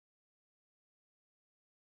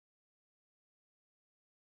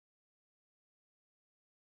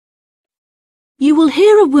You will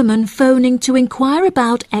hear a woman phoning to inquire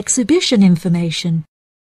about exhibition information.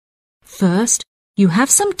 First, you have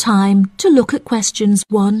some time to look at questions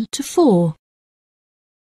 1 to 4.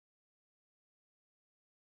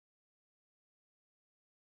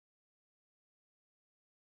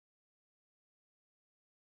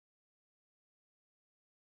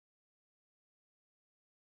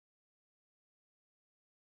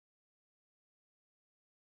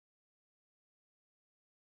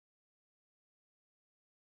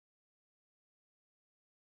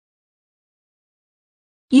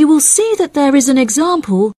 You will see that there is an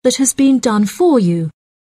example that has been done for you.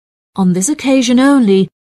 On this occasion only,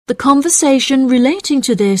 the conversation relating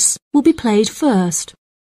to this will be played first.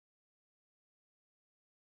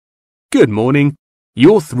 Good morning.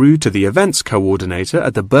 You're through to the events coordinator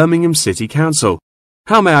at the Birmingham City Council.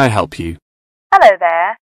 How may I help you? Hello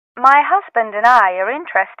there. My husband and I are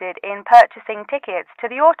interested in purchasing tickets to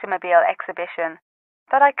the automobile exhibition,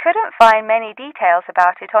 but I couldn't find many details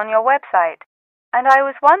about it on your website, and I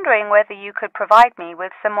was wondering whether you could provide me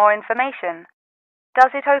with some more information.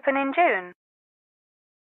 Does it open in June?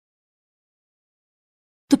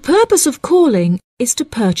 The purpose of calling is to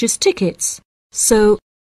purchase tickets, so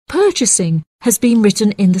purchasing has been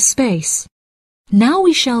written in the space. Now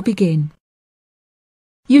we shall begin.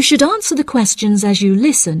 You should answer the questions as you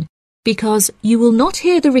listen, because you will not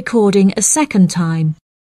hear the recording a second time.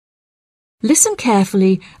 Listen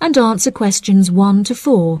carefully and answer questions 1 to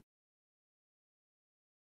 4.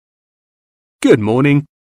 Good morning.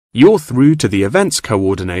 You're through to the events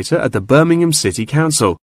coordinator at the Birmingham City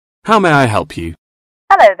Council. How may I help you?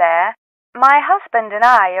 Hello there. My husband and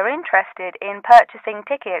I are interested in purchasing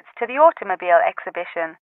tickets to the automobile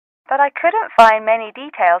exhibition, but I couldn't find many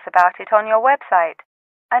details about it on your website,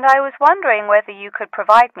 and I was wondering whether you could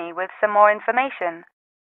provide me with some more information.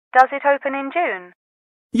 Does it open in June?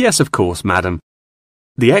 Yes, of course, madam.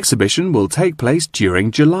 The exhibition will take place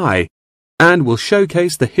during July and will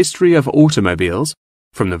showcase the history of automobiles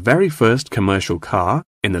from the very first commercial car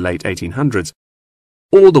in the late 1800s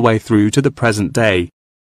all the way through to the present day.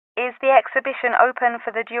 Is the exhibition open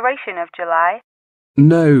for the duration of July?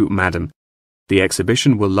 No, madam. The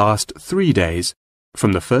exhibition will last 3 days,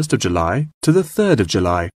 from the 1st of July to the 3rd of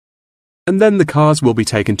July, and then the cars will be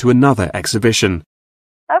taken to another exhibition.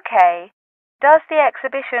 Okay. Does the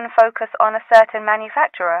exhibition focus on a certain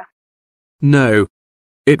manufacturer? No.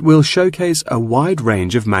 It will showcase a wide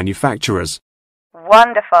range of manufacturers.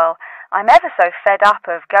 Wonderful. I'm ever so fed up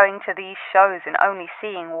of going to these shows and only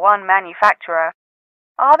seeing one manufacturer.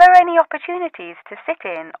 Are there any opportunities to sit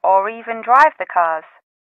in or even drive the cars?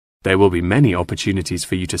 There will be many opportunities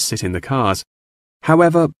for you to sit in the cars.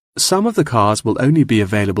 However, some of the cars will only be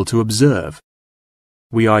available to observe.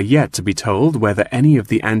 We are yet to be told whether any of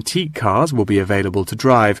the antique cars will be available to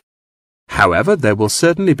drive. However, there will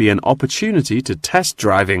certainly be an opportunity to test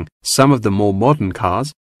driving some of the more modern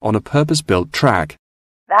cars on a purpose-built track.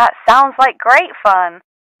 That sounds like great fun.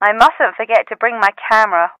 I mustn't forget to bring my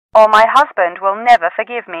camera, or my husband will never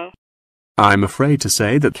forgive me. I'm afraid to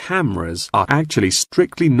say that cameras are actually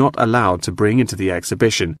strictly not allowed to bring into the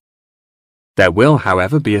exhibition. There will,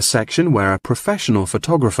 however, be a section where a professional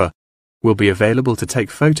photographer will be available to take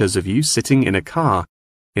photos of you sitting in a car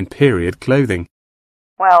in period clothing.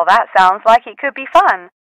 Well, that sounds like it could be fun,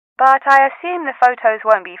 but I assume the photos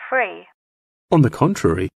won't be free. On the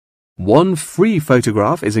contrary, one free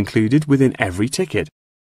photograph is included within every ticket,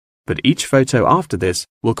 but each photo after this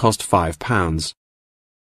will cost £5.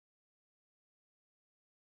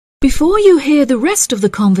 Before you hear the rest of the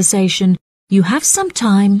conversation, you have some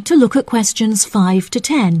time to look at questions 5 to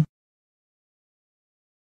 10.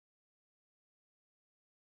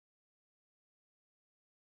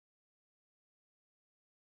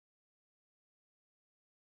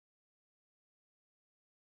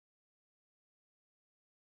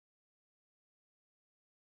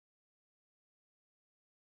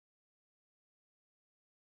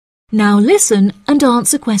 Now listen and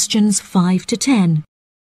answer questions 5 to 10.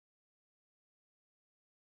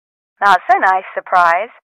 That's a nice surprise.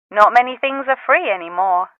 Not many things are free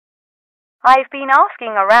anymore. I've been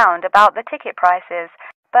asking around about the ticket prices,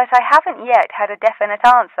 but I haven't yet had a definite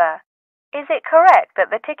answer. Is it correct that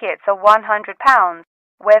the tickets are £100,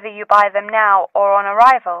 whether you buy them now or on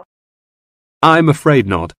arrival? I'm afraid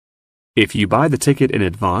not. If you buy the ticket in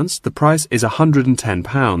advance, the price is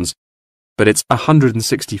 £110, but it's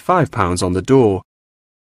 £165 on the door.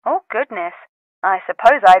 Oh, goodness. I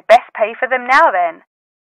suppose I'd best pay for them now then.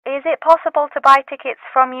 Is it possible to buy tickets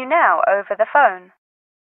from you now over the phone?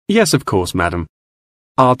 Yes, of course, madam.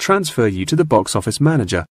 I'll transfer you to the box office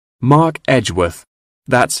manager, Mark Edgeworth.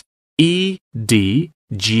 That's EDGE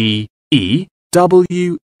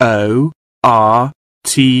WORTH,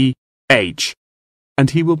 and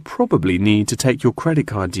he will probably need to take your credit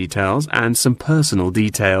card details and some personal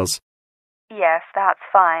details. Yes, that's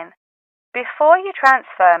fine. Before you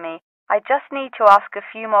transfer me, I just need to ask a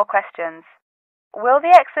few more questions. Will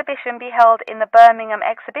the exhibition be held in the Birmingham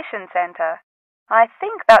Exhibition Centre? I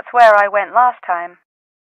think that's where I went last time.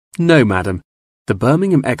 No, madam. The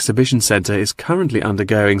Birmingham Exhibition Centre is currently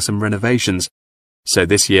undergoing some renovations, so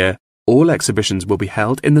this year all exhibitions will be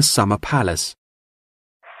held in the Summer Palace.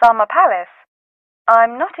 Summer Palace?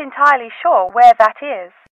 I'm not entirely sure where that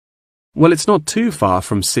is. Well, it's not too far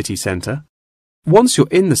from City Centre. Once you're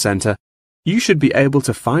in the centre, you should be able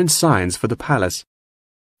to find signs for the palace.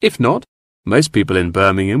 If not, most people in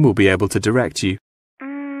Birmingham will be able to direct you.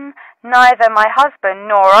 Neither my husband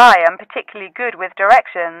nor I am particularly good with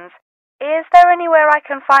directions. Is there anywhere I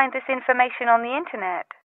can find this information on the internet?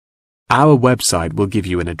 Our website will give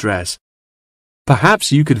you an address.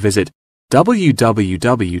 Perhaps you could visit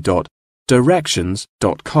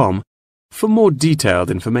www.directions.com for more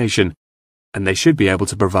detailed information, and they should be able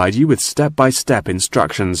to provide you with step-by-step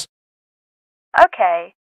instructions.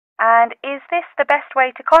 Okay. And is this the best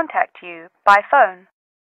way to contact you, by phone?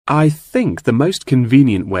 I think the most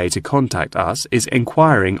convenient way to contact us is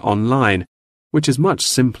inquiring online, which is much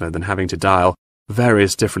simpler than having to dial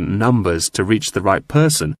various different numbers to reach the right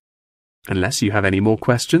person. Unless you have any more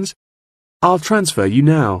questions, I'll transfer you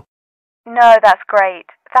now. No, that's great.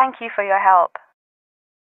 Thank you for your help.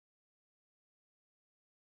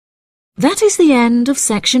 That is the end of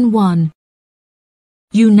section 1.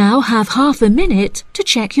 You now have half a minute to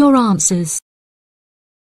check your answers.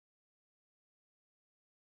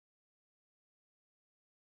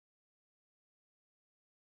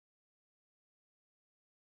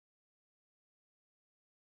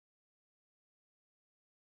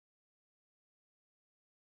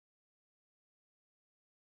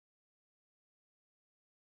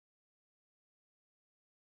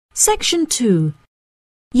 Section 2.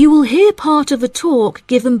 You will hear part of a talk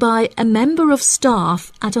given by a member of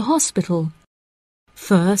staff at a hospital.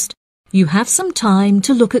 First, you have some time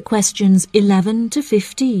to look at questions 11 to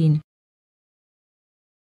 15.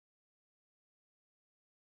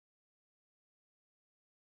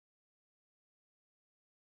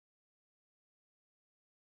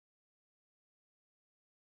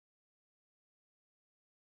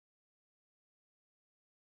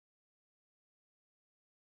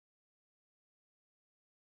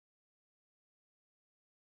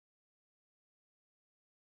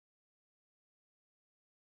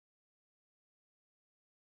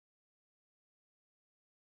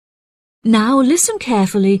 Now listen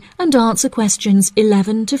carefully and answer questions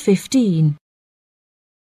 11 to 15.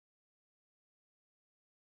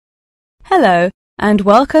 Hello, and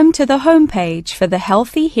welcome to the homepage for the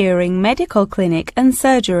Healthy Hearing Medical Clinic and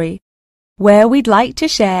Surgery, where we'd like to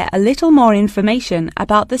share a little more information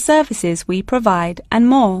about the services we provide and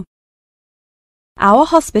more. Our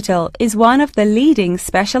hospital is one of the leading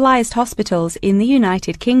specialised hospitals in the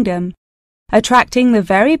United Kingdom, attracting the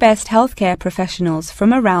very best healthcare professionals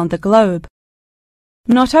from around the globe.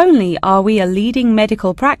 Not only are we a leading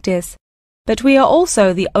medical practice, but we are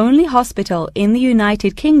also the only hospital in the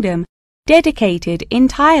United Kingdom dedicated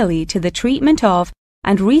entirely to the treatment of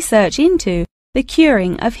and research into the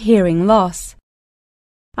curing of hearing loss.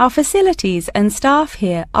 Our facilities and staff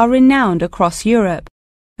here are renowned across Europe,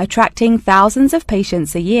 attracting thousands of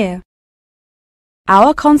patients a year.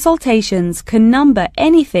 Our consultations can number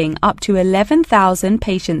anything up to 11,000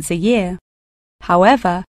 patients a year.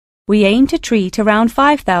 However, we aim to treat around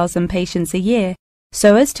 5,000 patients a year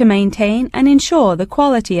so as to maintain and ensure the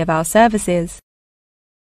quality of our services.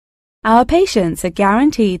 Our patients are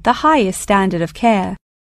guaranteed the highest standard of care,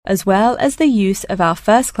 as well as the use of our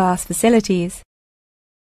first-class facilities.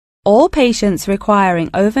 All patients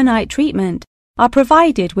requiring overnight treatment are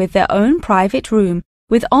provided with their own private room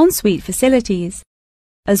with ensuite facilities,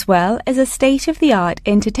 as well as a state-of-the-art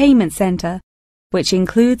entertainment centre, which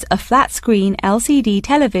includes a flat-screen LCD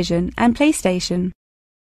television and PlayStation.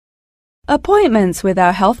 Appointments with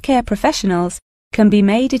our healthcare professionals can be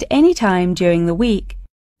made at any time during the week,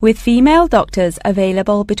 with female doctors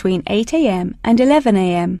available between 8 a.m. and 11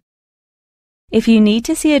 a.m. If you need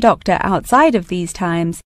to see a doctor outside of these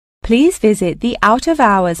times, please visit the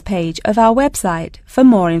out-of-hours page of our website for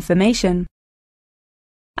more information.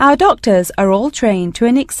 Our doctors are all trained to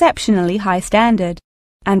an exceptionally high standard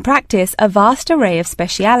and practice a vast array of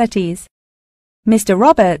specialities. Mr.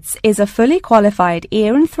 Roberts is a fully qualified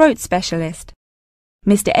ear and throat specialist.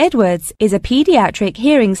 Mr. Edwards is a pediatric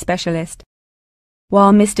hearing specialist,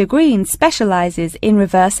 while Mr. Green specializes in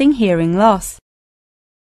reversing hearing loss.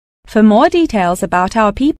 For more details about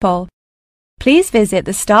our people, please visit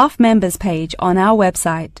the staff members page on our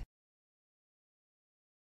website.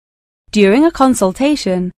 During a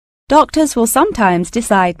consultation, doctors will sometimes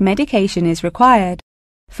decide medication is required,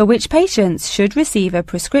 for which patients should receive a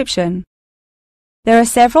prescription. There are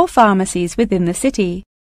several pharmacies within the city.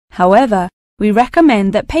 However, we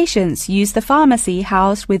recommend that patients use the pharmacy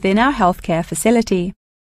housed within our healthcare facility.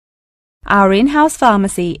 Our in-house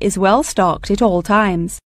pharmacy is well stocked at all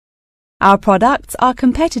times. Our products are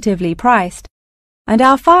competitively priced, and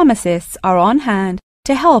our pharmacists are on hand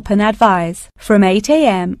to help and advise from 8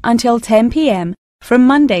 a.m. until 10 p.m. from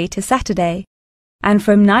Monday to Saturday, and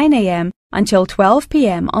from 9 a.m. until 12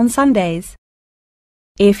 p.m. on Sundays.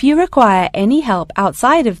 If you require any help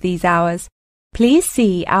outside of these hours, please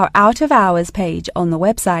see our out-of-hours page on the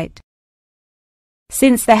website.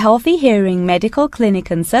 Since the Healthy Hearing Medical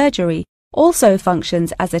Clinic and Surgery also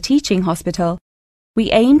functions as a teaching hospital,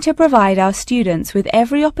 we aim to provide our students with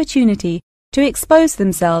every opportunity to expose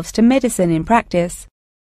themselves to medicine in practice.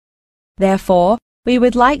 Therefore, we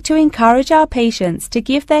would like to encourage our patients to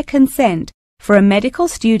give their consent for a medical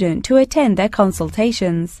student to attend their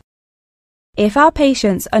consultations. If our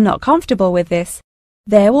patients are not comfortable with this,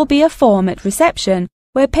 there will be a form at reception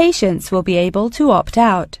where patients will be able to opt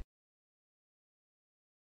out.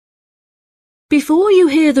 Before you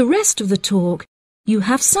hear the rest of the talk, you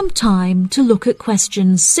have some time to look at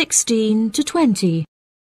questions 16 to 20.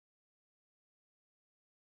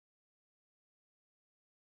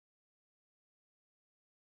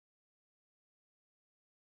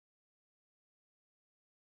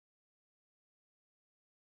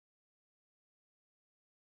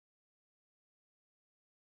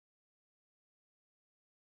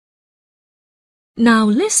 Now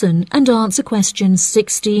listen and answer questions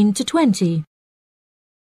 16 to 20.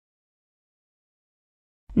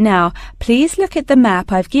 Now, please look at the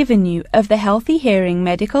map I've given you of the Healthy Hearing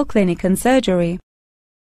Medical Clinic and Surgery.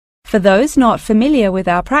 For those not familiar with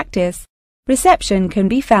our practice, reception can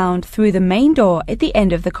be found through the main door at the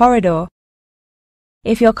end of the corridor.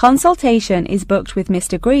 If your consultation is booked with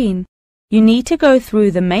Mr. Green, you need to go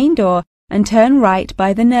through the main door and turn right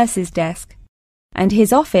by the nurse's desk, and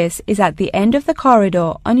his office is at the end of the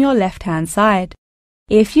corridor on your left-hand side.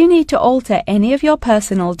 If you need to alter any of your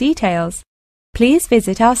personal details, please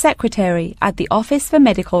visit our secretary at the Office for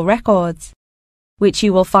Medical Records, which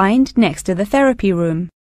you will find next to the therapy room.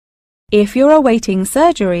 If you're awaiting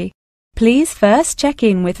surgery, please first check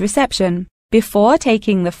in with reception before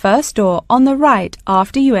taking the first door on the right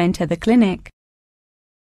after you enter the clinic.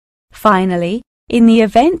 Finally, in the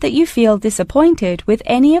event that you feel disappointed with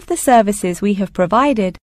any of the services we have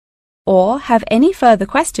provided, or have any further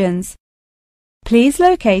questions, please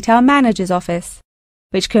locate our manager's office,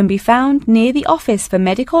 which can be found near the Office for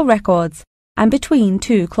Medical Records and between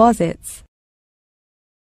two closets.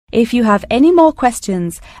 If you have any more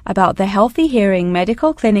questions about the Healthy Hearing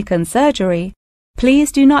Medical Clinic and Surgery,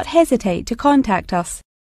 please do not hesitate to contact us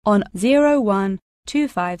on 01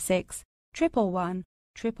 256 111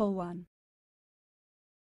 111.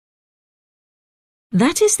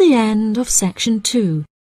 That is the end of section 2.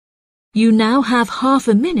 You now have half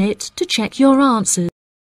a minute to check your answers.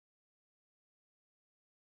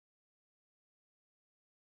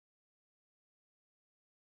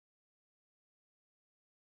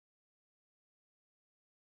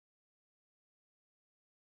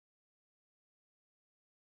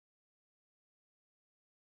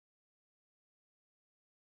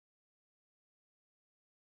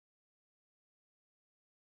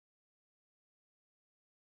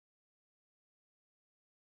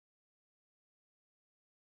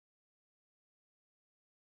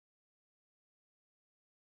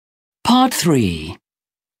 Part 3.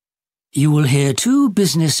 You will hear two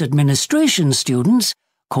business administration students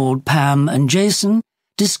called Pam and Jason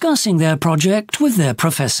discussing their project with their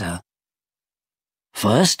professor.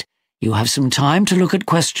 First, you have some time to look at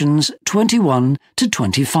questions 21 to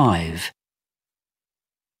 25.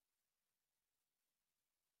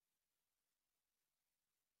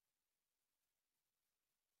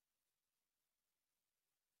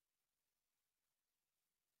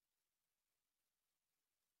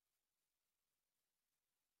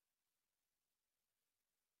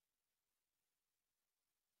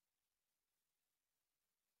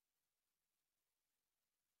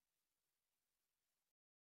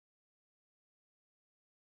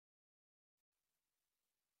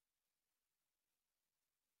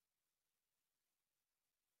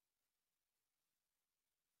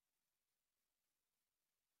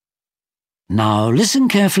 Now listen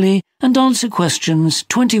carefully and answer questions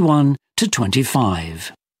 21 to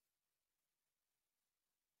 25.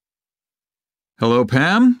 Hello,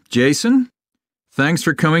 Pam, Jason. Thanks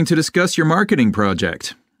for coming to discuss your marketing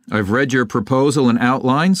project. I've read your proposal and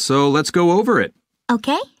outline, so let's go over it.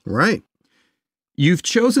 Okay. Right. You've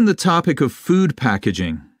chosen the topic of food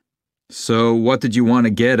packaging. So what did you want to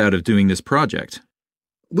get out of doing this project?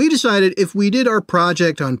 We decided if we did our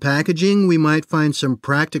project on packaging, we might find some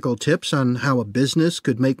practical tips on how a business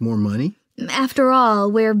could make more money. After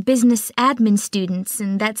all, we're business admin students,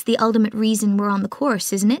 and that's the ultimate reason we're on the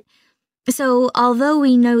course, isn't it? So, although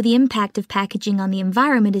we know the impact of packaging on the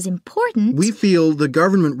environment is important... We feel the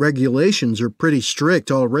government regulations are pretty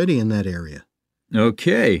strict already in that area.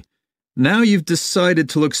 Okay. Now you've decided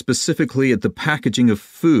to look specifically at the packaging of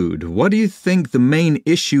food. What do you think the main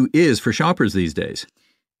issue is for shoppers these days?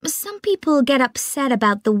 Some people get upset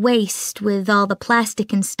about the waste with all the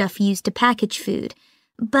plastic and stuff used to package food,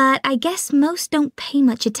 but I guess most don't pay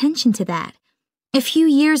much attention to that. A few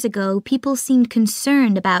years ago, people seemed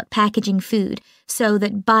concerned about packaging food so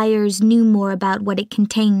that buyers knew more about what it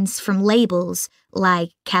contains from labels,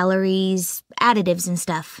 like calories, additives, and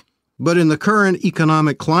stuff. But in the current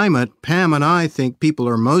economic climate, Pam and I think people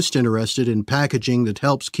are most interested in packaging that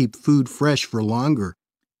helps keep food fresh for longer.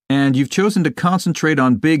 And you've chosen to concentrate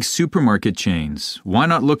on big supermarket chains. Why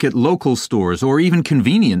not look at local stores or even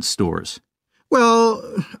convenience stores? Well,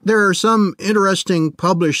 there are some interesting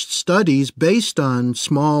published studies based on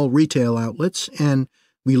small retail outlets, and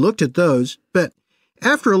we looked at those. But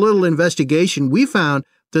after a little investigation, we found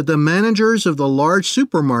that the managers of the large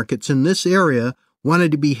supermarkets in this area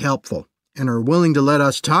wanted to be helpful and are willing to let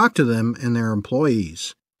us talk to them and their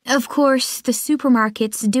employees. Of course, the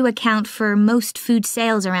supermarkets do account for most food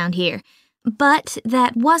sales around here, but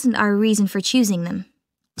that wasn't our reason for choosing them.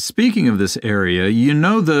 Speaking of this area, you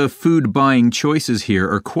know the food buying choices here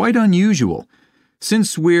are quite unusual.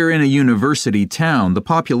 Since we're in a university town, the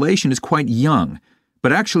population is quite young.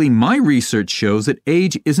 But actually, my research shows that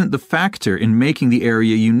age isn't the factor in making the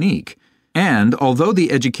area unique. And although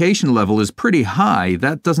the education level is pretty high,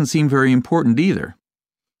 that doesn't seem very important either.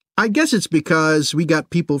 I guess it's because we got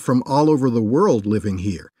people from all over the world living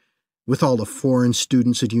here, with all the foreign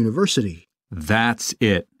students at university. That's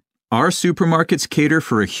it. Our supermarkets cater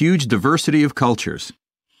for a huge diversity of cultures.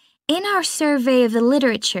 In our survey of the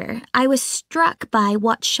literature, I was struck by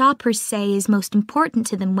what shoppers say is most important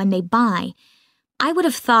to them when they buy. I would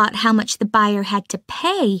have thought how much the buyer had to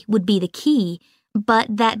pay would be the key, but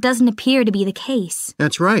that doesn't appear to be the case.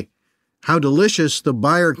 That's right. How delicious the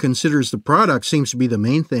buyer considers the product seems to be the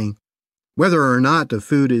main thing. Whether or not the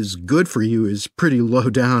food is good for you is pretty low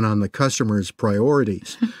down on the customer's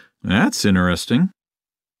priorities. That's interesting.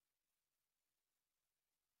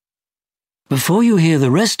 Before you hear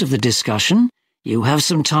the rest of the discussion, you have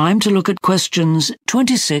some time to look at questions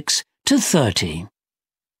 26 to 30.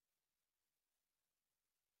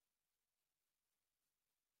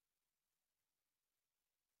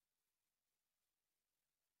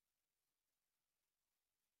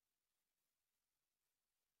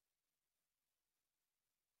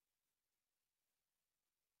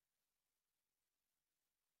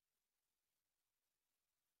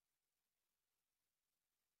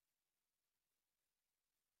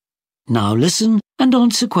 Now listen and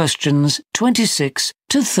answer questions 26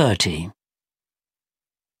 to 30.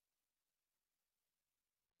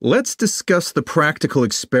 Let's discuss the practical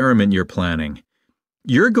experiment you're planning.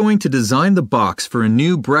 You're going to design the box for a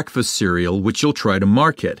new breakfast cereal which you'll try to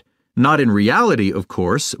market. Not in reality, of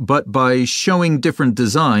course, but by showing different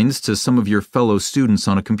designs to some of your fellow students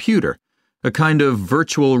on a computer. A kind of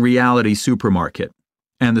virtual reality supermarket.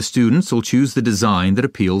 And the students will choose the design that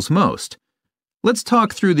appeals most. Let's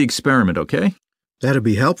talk through the experiment, okay? That'd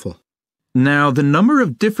be helpful. Now, the number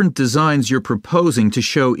of different designs you're proposing to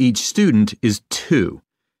show each student is 2.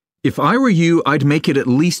 If I were you, I'd make it at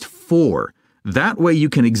least 4. That way you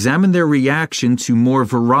can examine their reaction to more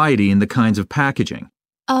variety in the kinds of packaging.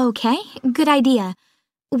 Okay, good idea.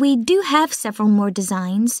 We do have several more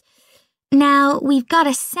designs. Now, we've got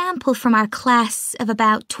a sample from our class of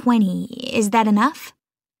about 20. Is that enough?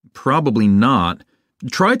 Probably not.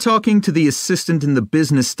 Try talking to the assistant in the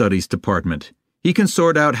business studies department. He can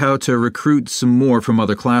sort out how to recruit some more from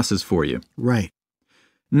other classes for you. Right.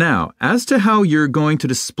 Now, as to how you're going to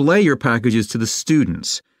display your packages to the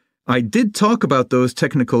students, I did talk about those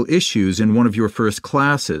technical issues in one of your first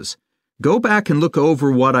classes. Go back and look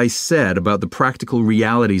over what I said about the practical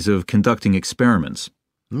realities of conducting experiments.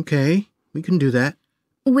 Okay, we can do that.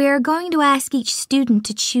 We're going to ask each student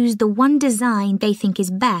to choose the one design they think is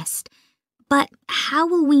best. But how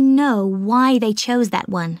will we know why they chose that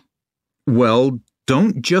one? Well,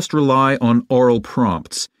 don't just rely on oral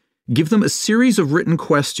prompts. Give them a series of written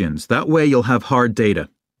questions. That way you'll have hard data.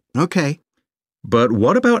 Okay. But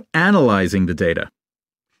what about analyzing the data?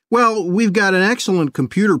 Well, we've got an excellent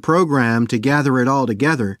computer program to gather it all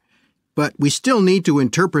together, but we still need to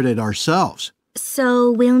interpret it ourselves.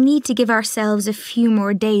 So we'll need to give ourselves a few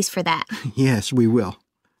more days for that. Yes, we will.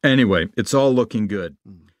 Anyway, it's all looking good.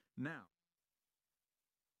 Now.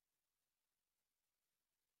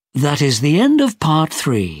 That is the end of part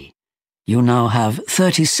 3. You now have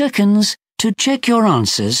 30 seconds to check your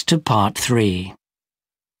answers to part 3.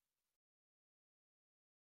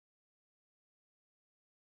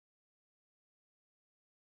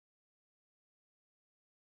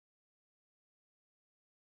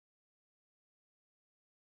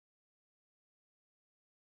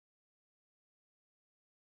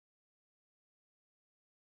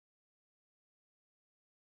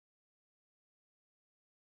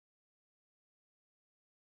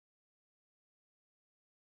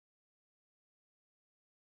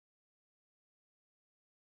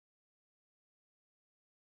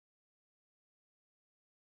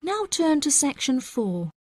 Now turn to Section 4.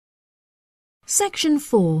 Section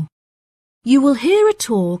 4. You will hear a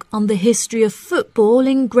talk on the history of football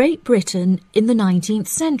in Great Britain in the 19th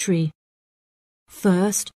century.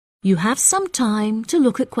 First, you have some time to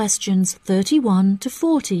look at questions 31 to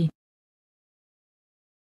 40.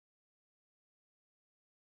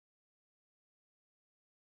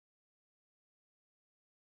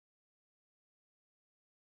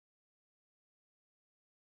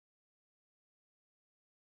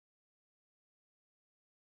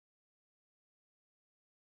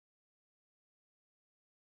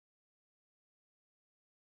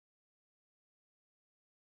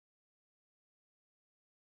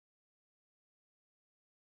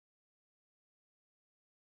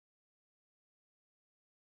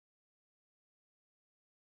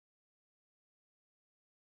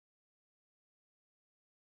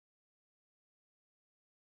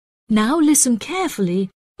 Now listen carefully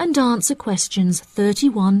and answer questions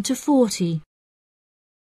 31 to 40.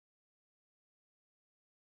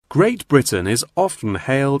 Great Britain is often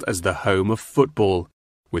hailed as the home of football,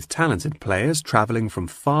 with talented players travelling from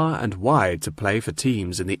far and wide to play for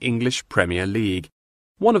teams in the English Premier League,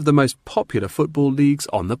 one of the most popular football leagues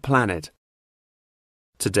on the planet.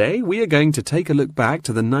 Today we are going to take a look back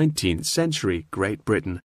to the 19th century Great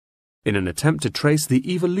Britain, in an attempt to trace the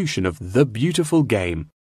evolution of the beautiful game,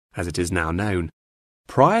 as it is now known.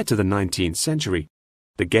 Prior to the 19th century,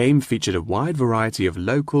 the game featured a wide variety of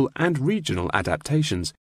local and regional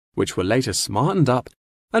adaptations, which were later smartened up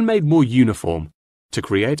and made more uniform to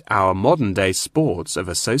create our modern-day sports of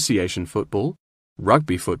association football,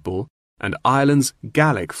 rugby football, and Ireland's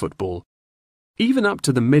Gaelic football. Even up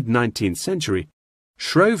to the mid-19th century,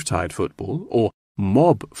 Shrovetide football, or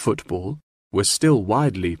mob football, was still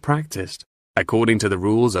widely practiced. According to the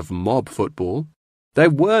rules of mob football, there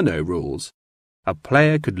were no rules. A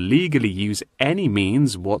player could legally use any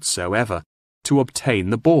means whatsoever to obtain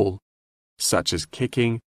the ball, such as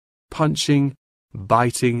kicking, punching,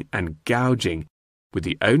 biting, and gouging, with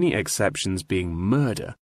the only exceptions being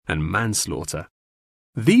murder and manslaughter.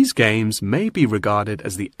 These games may be regarded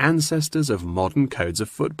as the ancestors of modern codes of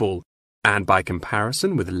football, and by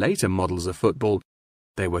comparison with later models of football,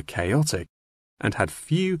 they were chaotic and had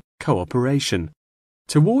few cooperation.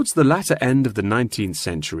 Towards the latter end of the 19th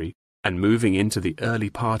century and moving into the early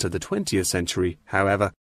part of the 20th century,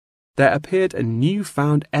 however, there appeared a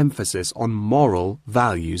newfound emphasis on moral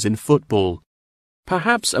values in football.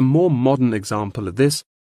 Perhaps a more modern example of this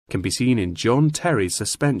can be seen in John Terry's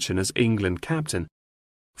suspension as England captain,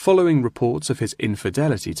 following reports of his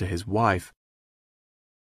infidelity to his wife.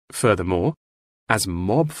 Furthermore, as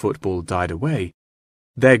mob football died away,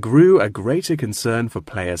 there grew a greater concern for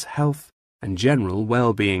players' health and general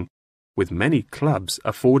well-being, with many clubs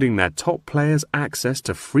affording their top players access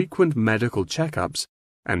to frequent medical checkups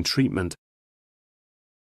and treatment.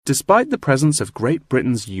 Despite the presence of Great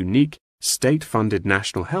Britain's unique state-funded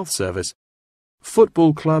National Health Service,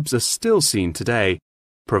 football clubs are still seen today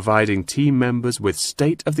providing team members with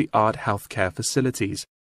state-of-the-art healthcare facilities,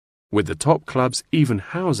 with the top clubs even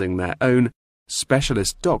housing their own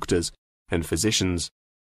specialist doctors and physicians.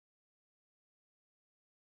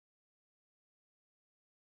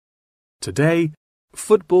 Today,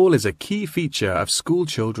 football is a key feature of school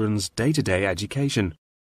children's day-to-day education,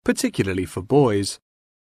 particularly for boys.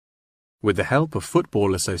 With the help of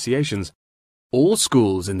football associations, all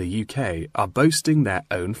schools in the UK are boasting their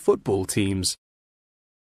own football teams.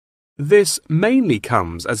 This mainly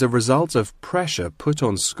comes as a result of pressure put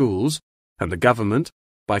on schools and the government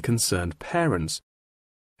by concerned parents,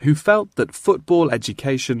 who felt that football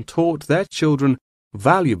education taught their children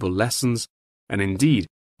valuable lessons and indeed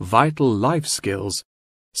vital life skills,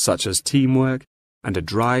 such as teamwork, and a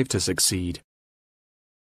drive to succeed.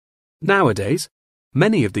 Nowadays,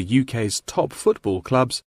 many of the UK's top football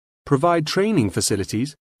clubs provide training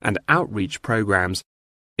facilities and outreach programs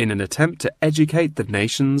in an attempt to educate the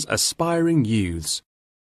nation's aspiring youths.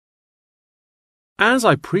 As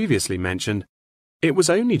I previously mentioned, it was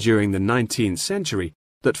only during the 19th century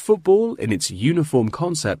that football in its uniform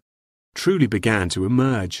concept truly began to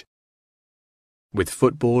emerge, with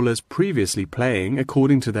footballers previously playing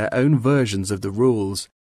according to their own versions of the rules.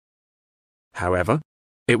 However,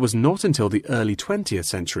 it was not until the early 20th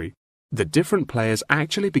century that different players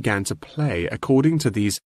actually began to play according to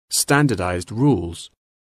these standardized rules.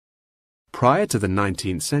 Prior to the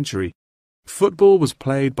 19th century, football was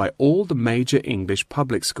played by all the major English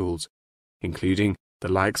public schools, including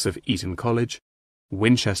the likes of Eton College,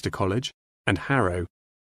 Winchester College, and Harrow.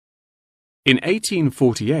 In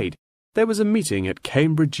 1848, there was a meeting at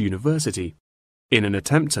Cambridge University in an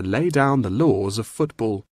attempt to lay down the laws of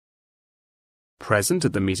football. Present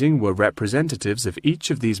at the meeting were representatives of each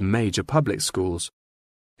of these major public schools,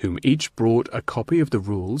 whom each brought a copy of the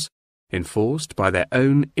rules enforced by their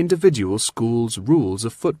own individual school's rules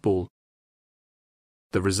of football.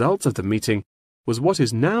 The result of the meeting was what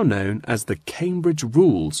is now known as the Cambridge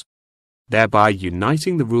Rules, thereby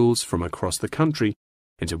uniting the rules from across the country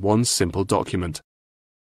into one simple document.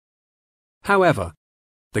 However,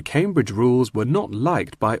 the Cambridge Rules were not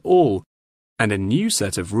liked by all, and a new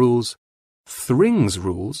set of rules, Thring's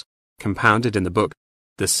Rules, compounded in the book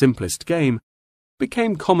The Simplest Game,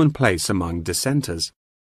 became commonplace among dissenters.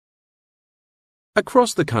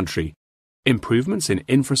 Across the country, improvements in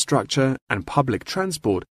infrastructure and public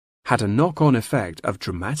transport had a knock-on effect of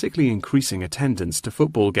dramatically increasing attendance to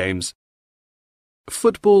football games.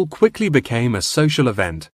 Football quickly became a social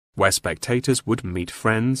event where spectators would meet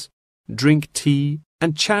friends, drink tea,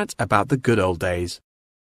 and chat about the good old days.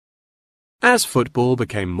 As football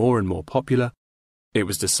became more and more popular, it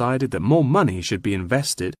was decided that more money should be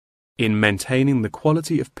invested in maintaining the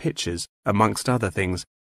quality of pitches, amongst other things,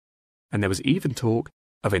 and there was even talk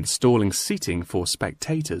of installing seating for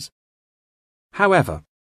spectators. However,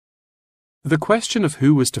 the question of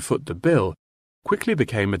who was to foot the bill quickly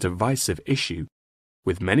became a divisive issue,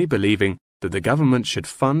 with many believing that the government should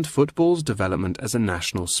fund football's development as a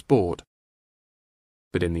national sport.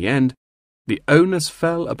 But in the end, the onus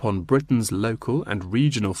fell upon Britain's local and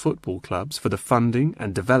regional football clubs for the funding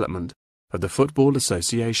and development of the Football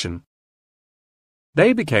Association.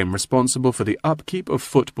 They became responsible for the upkeep of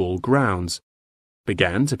football grounds,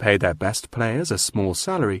 began to pay their best players a small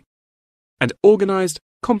salary, and organised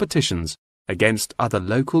competitions against other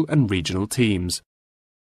local and regional teams.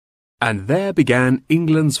 And there began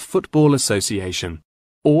England's Football Association,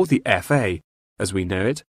 or the FA, as we know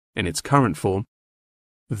it in its current form,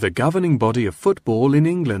 the governing body of football in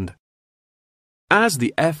England. As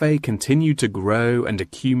the FA continued to grow and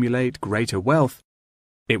accumulate greater wealth,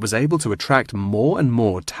 it was able to attract more and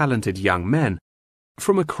more talented young men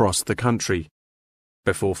from across the country,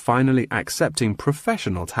 before finally accepting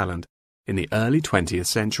professional talent in the early 20th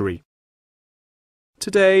century.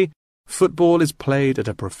 Today, football is played at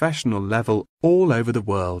a professional level all over the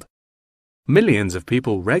world. Millions of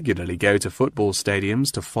people regularly go to football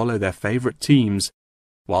stadiums to follow their favourite teams,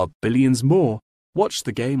 while billions more watch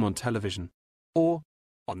the game on television or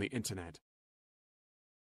on the internet.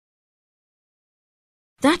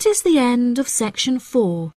 That is the end of section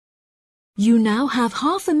 4. You now have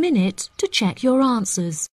half a minute to check your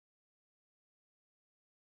answers.